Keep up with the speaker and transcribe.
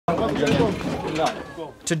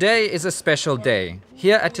Today is a special day.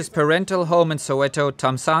 Here at his parental home in Soweto,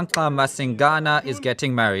 Thamsanqa Masingana is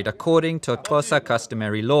getting married according to Xhosa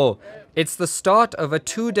customary law. It's the start of a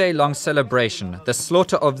 2-day-long celebration. The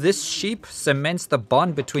slaughter of this sheep cements the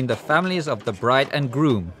bond between the families of the bride and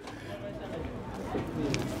groom.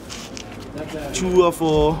 Two are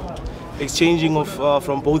for exchanging of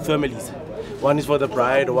from both families. One is for the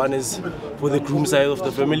bride, one is for the groom side of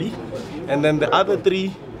the family. And then the other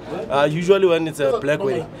three, usually when it's a black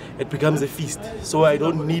wedding, it becomes a feast. So I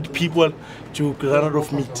don't need people to run out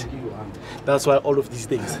of meat. That's why all of these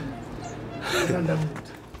things.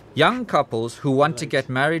 Young couples who want to get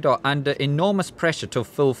married are under enormous pressure to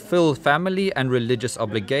fulfill family and religious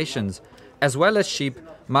obligations. As well as sheep,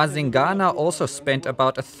 Masingana also spent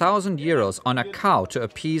about €1,000 on a cow to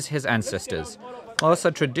appease his ancestors.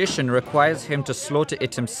 Also, tradition requires him to slaughter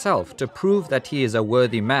it himself to prove that he is a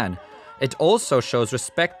worthy man. It also shows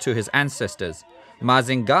respect to his ancestors.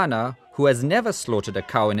 Masingana, who has never slaughtered a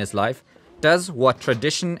cow in his life, does what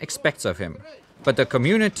tradition expects of him. But the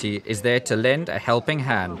community is there to lend a helping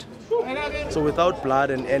hand. So without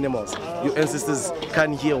blood and animals, your ancestors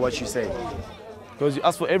can't hear what you say. Because you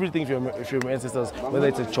ask for everything from your ancestors, whether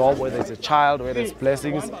it's a job, whether it's a child, whether it's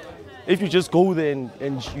blessings. If you just go there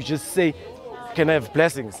and you just say, can I have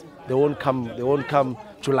blessings? They won't come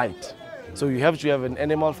to light. So you have to have an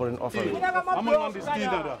animal for an offering.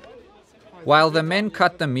 While the men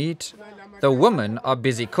cut the meat, the women are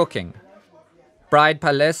busy cooking. Bride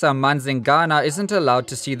Palesa Masingana isn't allowed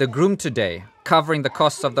to see the groom today. Covering the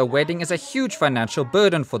costs of the wedding is a huge financial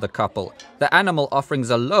burden for the couple. The animal offerings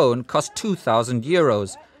alone cost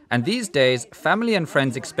 €2,000. And these days, family and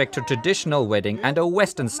friends expect a traditional wedding and a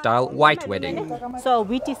Western-style white wedding. So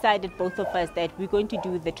we decided, both of us, that we're going to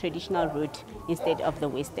do the traditional route instead of the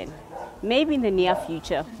Western. Maybe in the near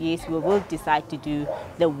future, yes, we will decide to do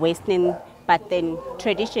the Western, but then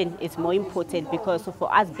tradition is more important because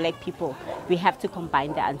for us black people, we have to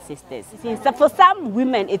combine the ancestors. So for some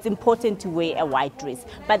women, it's important to wear a white dress,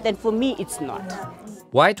 but then for me, it's not.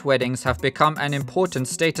 White weddings have become an important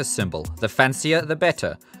status symbol. The fancier, the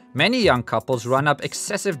better. Many young couples run up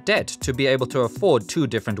excessive debt to be able to afford 2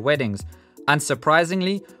 different weddings.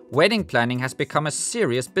 Unsurprisingly, wedding planning has become a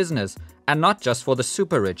serious business, and not just for the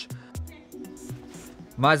super rich.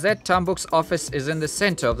 Mazet Tambuk's office is in the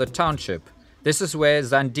center of the township. This is where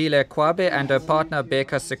Zandile Kwabe and her partner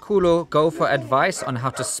Beka Sekulo go for advice on how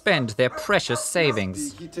to spend their precious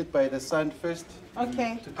savings. Heat it by the sun first.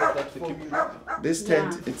 Okay. To get that to keep. This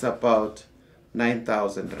tent, it's about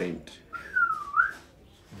 9,000 rand.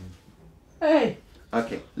 Hey.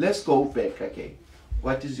 Okay, let's go back. Okay,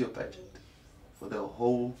 what is your budget for the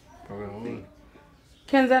whole thing?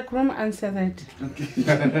 Can the groom answer that? Okay.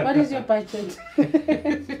 What is your budget?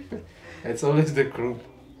 It's always the groom.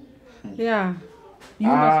 Yeah.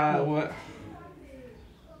 Well,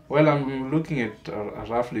 I'm looking at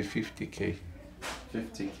roughly 50K.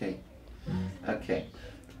 50K. Okay.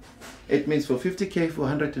 It means for 50K for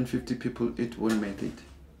 150 people, it won't make it.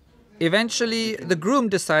 Eventually, the groom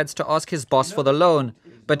decides to ask his boss for the loan.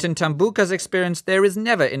 But in Tambuka's experience, there is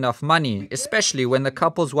never enough money, especially when the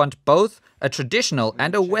couples want both a traditional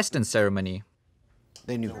and a Western ceremony.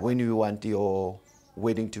 Then when you want your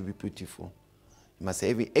wedding to be beautiful, you must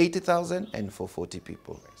have 80,000 and for 40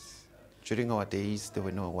 people. During our days, there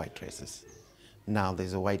were no white dresses. Now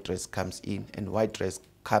there's a white dress comes in, and white dress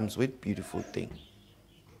comes with beautiful thing.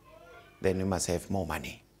 Then you must have more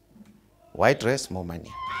money. White dress, more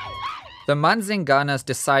money. The Masinganas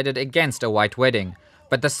decided against a white wedding,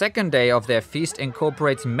 but the second day of their feast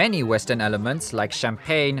incorporates many Western elements like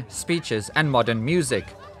champagne, speeches and modern music.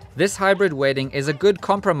 This hybrid wedding is a good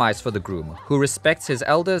compromise for the groom, who respects his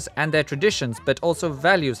elders and their traditions but also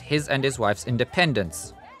values his and his wife's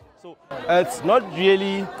independence. So it's not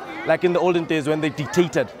really like in the olden days when they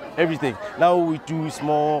dictated everything. Now we do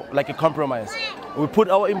more like a compromise. We put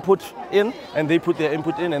our input in and they put their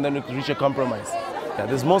input in, and then we reach a compromise. Yeah,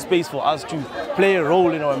 there's more space for us to play a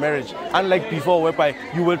role in our marriage, unlike before whereby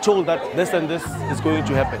you were told that this and this is going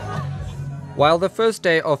to happen. While the first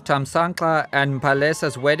day of Thamsanqa and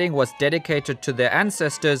Palesa's wedding was dedicated to their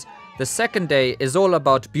ancestors, the second day is all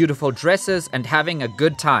about beautiful dresses and having a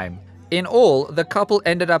good time. In all, the couple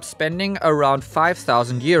ended up spending around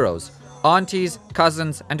 €5,000. Aunties,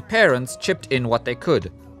 cousins and parents chipped in what they could.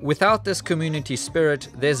 Without this community spirit,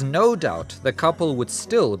 there's no doubt the couple would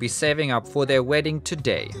still be saving up for their wedding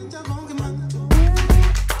today.